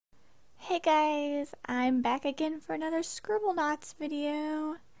Hey guys, I'm back again for another Scribblenauts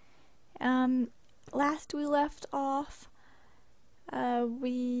video. Last we left off,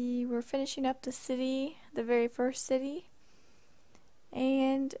 we were finishing up the city, the very first city,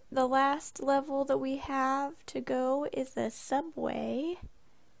 and the last level that we have to go is the subway.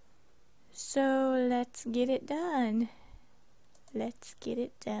 So let's get it done. Let's get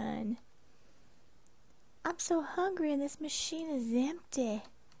it done. I'm so hungry and this machine is empty.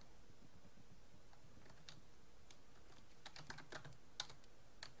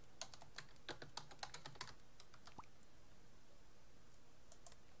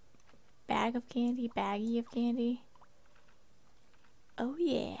 Bag of candy, baggie of candy. Oh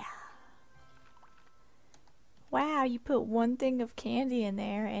yeah. Wow, you put one thing of candy in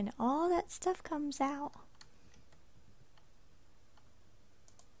there and all that stuff comes out.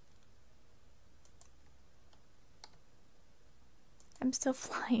 I'm still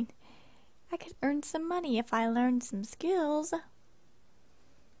flying. I could earn some money if I learned some skills.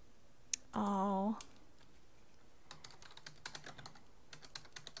 Oh.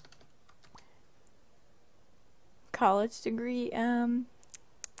 College degree,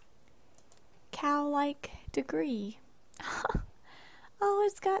 cow-like degree. Oh,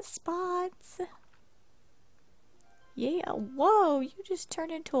 it's got spots. Yeah, whoa, you just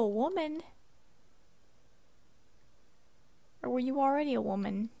turned into a woman. Or were you already a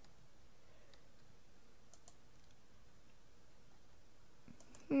woman?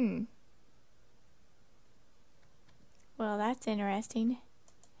 Well, that's interesting.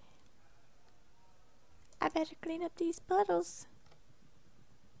 I better clean up these puddles.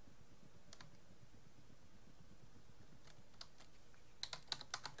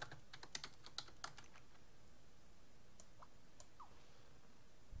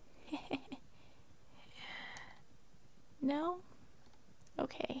 No?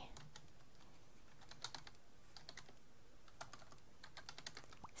 Okay.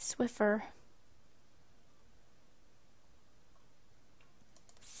 Swiffer.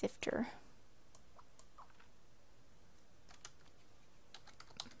 Sifter.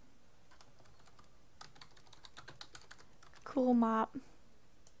 Cool mop.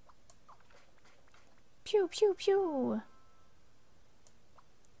 Pew pew pew.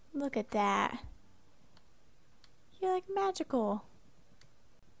 Look at that. You're like magical.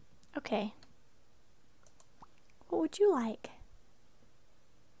 Okay. What would you like?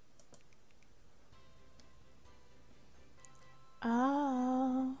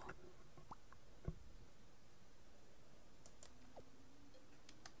 Oh.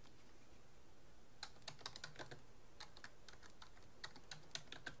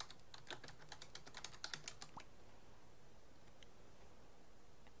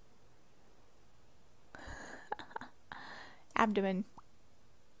 Abdomen.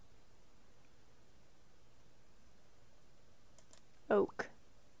 Oak.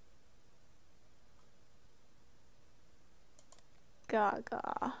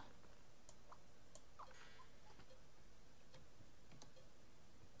 Gaga.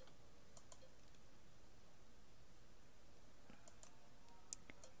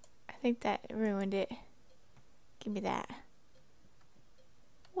 I think that ruined it. Give me that.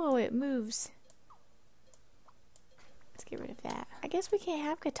 Whoa, it moves. Let's get rid of that. I guess we can't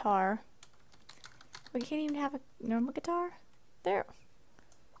have guitar. We can't even have a normal guitar? There.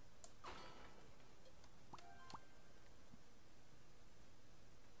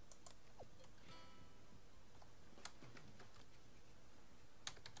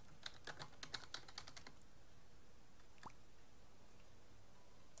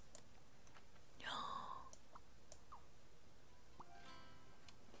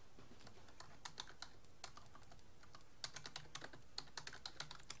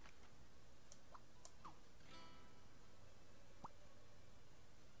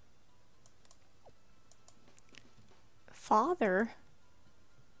 Father?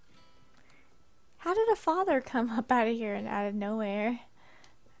 How did a father come up out of here and out of nowhere?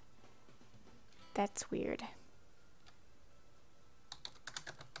 That's weird.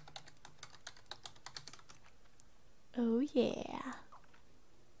 Oh yeah.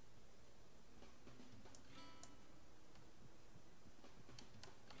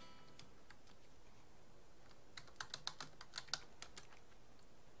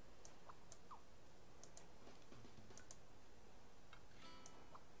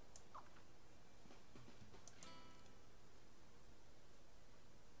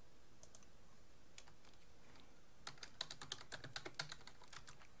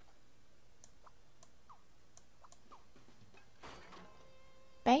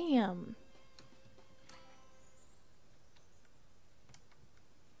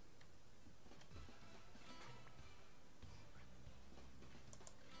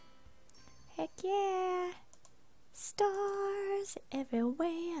 is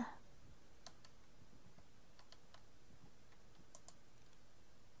everywhere.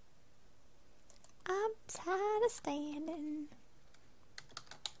 I'm tired of standing.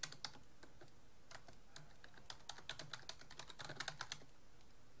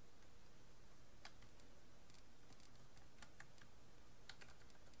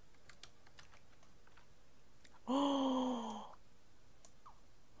 Oh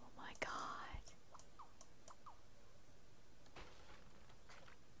my God.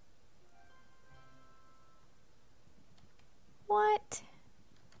 What?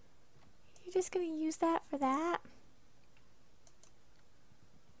 You're just gonna use that for that?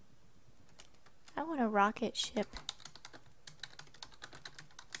 I want a rocket ship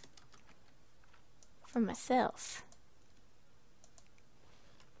for myself.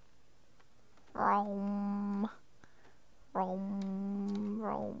 Roam, roam,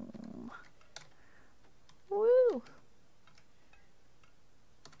 roam. Woo!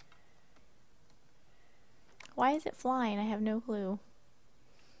 Why is it flying? I have no clue.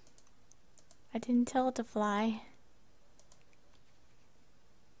 I didn't tell it to fly.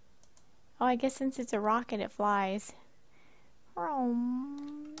 Oh, I guess since it's a rocket, it flies.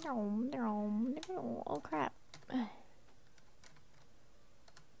 Roam, roam, roam. Oh crap.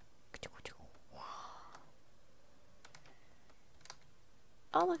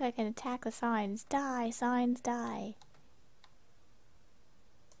 Oh look, I can attack the signs. Die, signs, die.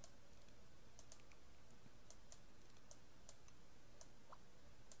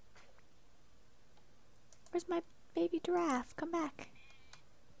 Where's my baby giraffe? Come back.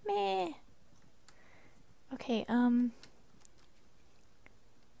 Meh. Okay, I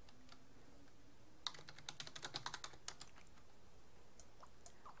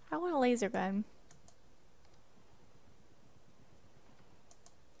want a laser gun.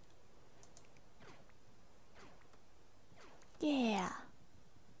 Yeah.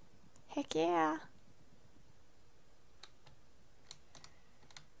 Heck yeah.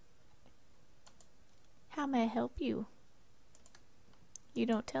 How may I help you? You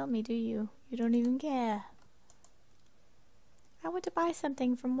don't tell me, do you? You don't even care. I want to buy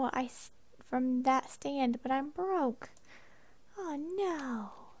something from from that stand, but I'm broke. Oh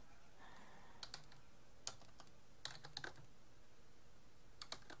no.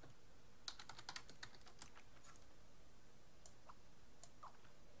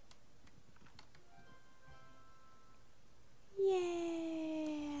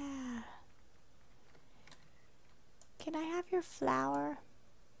 Yeah. Can I have your flower?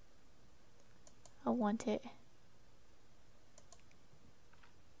 I want it.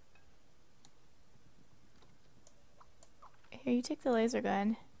 Here, you take the laser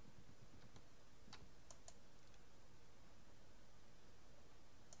gun.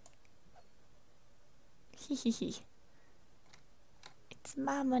 Hehehe. It's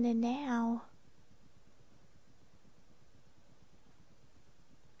my money now.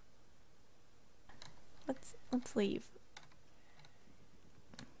 Let's leave.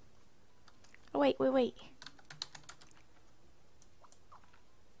 Oh, wait.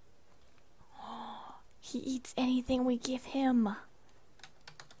 He eats anything we give him.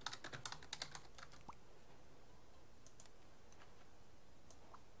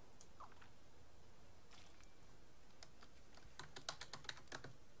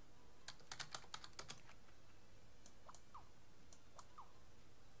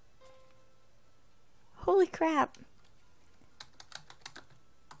 Holy crap.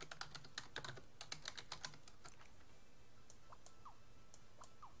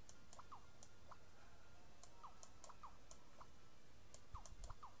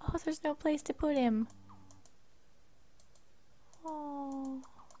 Oh, there's no place to put him. Oh.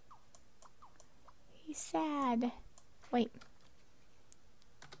 He's sad. Wait.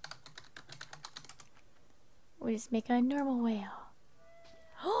 We'll just make a normal whale.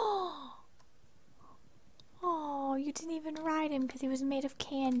 Oh, you didn't even ride him because he was made of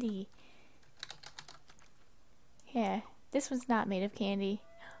candy. Here, this one's not made of candy.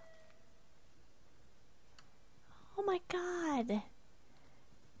 Oh my God.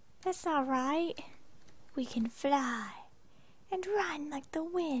 That's not right. We can fly and run like the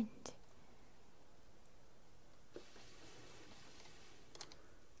wind.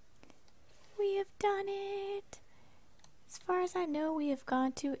 We have done it. As far as I know, we have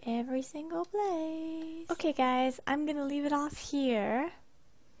gone to every single place. Okay guys, I'm gonna leave it off here.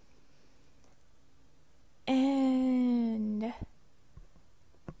 And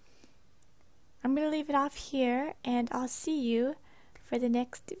I'm gonna leave it off here, and I'll see you for the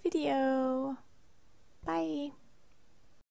next video.